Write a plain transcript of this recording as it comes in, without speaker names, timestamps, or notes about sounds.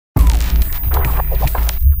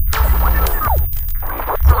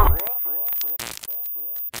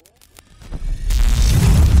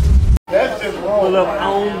Pull up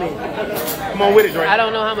on me. Come on with it, Drake. I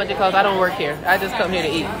don't know how much it costs. I don't work here. I just come here to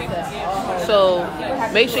eat. So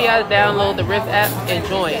make sure y'all download the Riff app and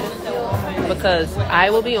join, because I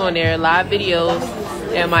will be on there, live videos,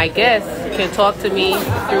 and my guests can talk to me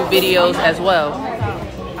through videos as well.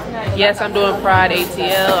 Yes, I'm doing Pride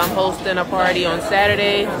ATL. I'm hosting a party on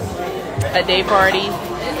Saturday, a day party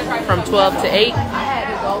from 12 to 8.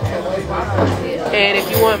 And if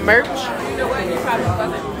you want merch,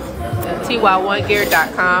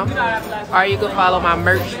 ty1gear.com, or you can follow my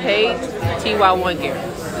merch page, ty1gear.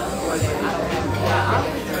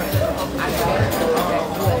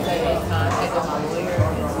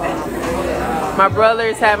 My brother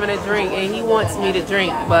is having a drink and he wants me to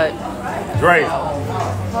drink, but Dre,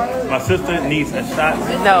 my sister needs a shot.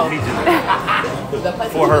 No.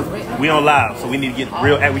 For her, we on live, so we need to get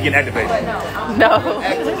real. We get activated. No.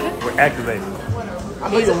 We're activated. I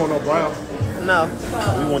know you don't want no brown. No.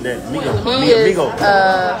 We want that Migo. He is Migo. a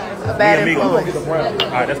bad influence. Get the brown. All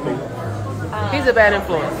right, that's cool. He's a bad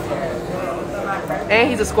influence. And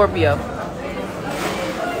he's a Scorpio.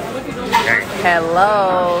 Dang.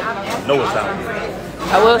 Hello. Know what's out.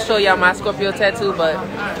 I will show y'all my Scorpio tattoo, but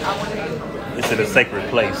It's in a sacred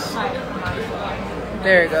place.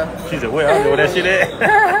 there you go. She said, "Where? I don't know where that shit at."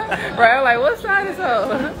 Right, I'm like, what side is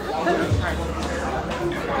on?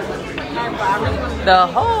 The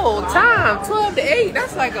whole time, 12 to 8,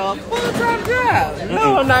 that's like a full-time job.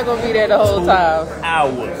 No, I'm not gonna be there the whole 2 time.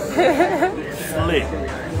 hours. Slick.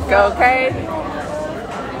 Okay.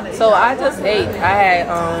 So I just ate. I had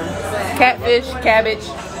catfish, cabbage,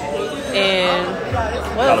 and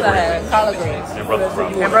what else I had? Collard greens. And Brussels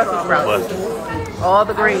sprouts. And Brussels sprouts. Busted. All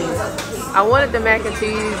the greens. I wanted the mac and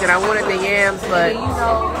cheese and I wanted the yams, but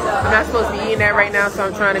I'm not supposed to be eating that right now, so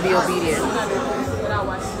I'm trying to be obedient.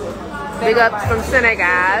 Big ups from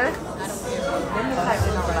Senegal.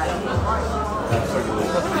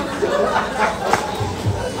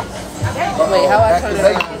 Wait, how I turn it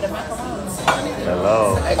around?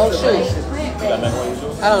 Hello. Oh shoot.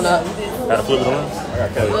 I don't know. Gotta flip it on?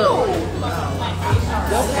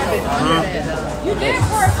 You did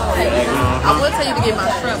perfect. I would tell you to get my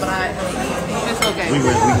shrimp, but it's okay. We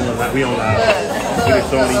on live. We just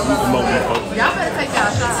showing these, we promoting these folks. Y'all better take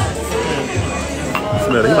y'all shots.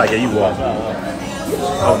 Smell it. He might get you water.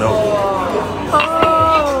 Oh no.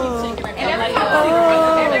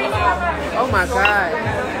 Oh my God.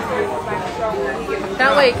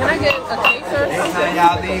 Now wait, can I get a chaser or something?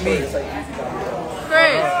 Y'all need me.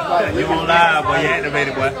 Chris. You on live, boy. You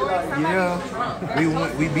activated, boy. Yeah,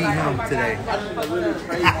 we beat him today.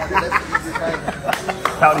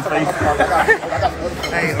 Pouty face.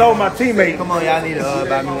 Hey, Stole my teammate. come on, y'all need to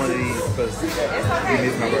buy me one of these because we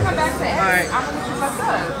missed my birthday. Alright.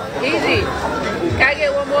 Easy. Can I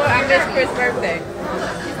get one more? I missed Chris' birthday.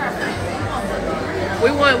 We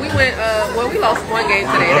lost one game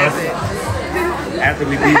today, that's it. After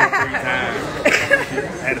we beat him 3 times,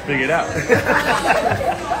 had to figure it out.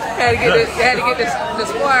 Had to get the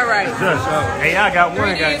squad right. Hey, I got one,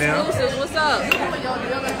 3D goddamn. exclusives, what's up?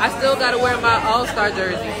 I still gotta wear my All-Star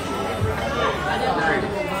jersey.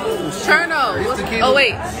 Cherno. Oh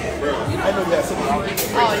wait.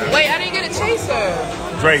 Wait, I didn't get a chaser.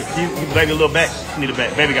 Drake, you baby a little back. You need a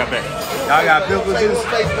back. Baby got back. Y'all got pickle juice?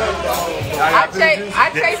 I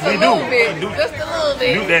chase a We little do. bit, We do. just a little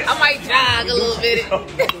bit. Do that. I might jog a little bit.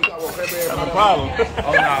 That's a problem.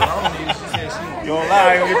 Oh, no, I don't need she said she. You don't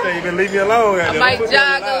lie. You better leave me alone. I might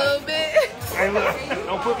jog a little bit. Hey, look,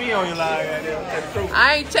 don't put me on your line. Goddamn. That's true.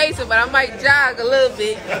 I ain't chasing, but I might jog a little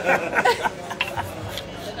bit.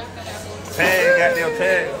 Tag, goddamn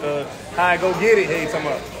tag. Hi, go get it. Hey, talking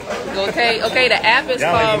about. Okay, the app is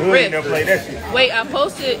Y'all called niggas hood Riff. never play that shit. Wait, I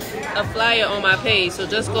posted a flyer on my page, so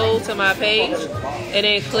just go to my page and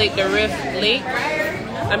then click the Riff link.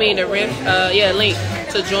 I mean the Riff, link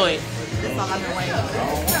to join.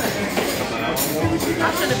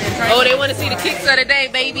 Oh, they want to see the kicks of the day,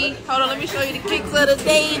 baby. Hold on, let me show you the kicks of the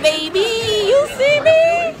day, baby. You see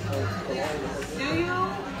me? Do you?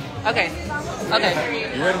 Okay.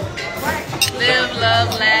 You ready? Live,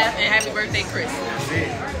 love, laugh, and happy birthday, Chris.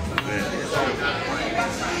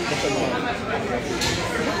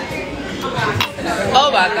 Oh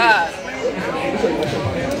my God.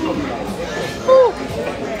 Whew.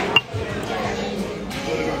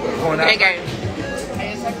 Hey, gang.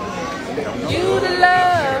 You the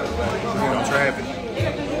love. Going on traffic.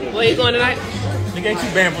 Where you going tonight? Nigga, ain't you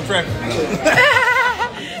banned from traffic?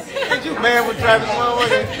 Ain't you banned from traffic,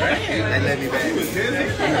 motherfucker? They let me back.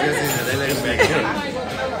 They let me back.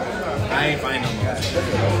 I ain't fighting no more.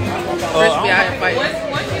 Crispy, I ain't fighting.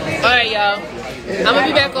 All right, y'all. I'm gonna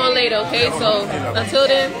be back on later, okay? So until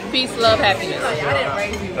then, peace, love,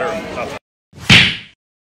 happiness.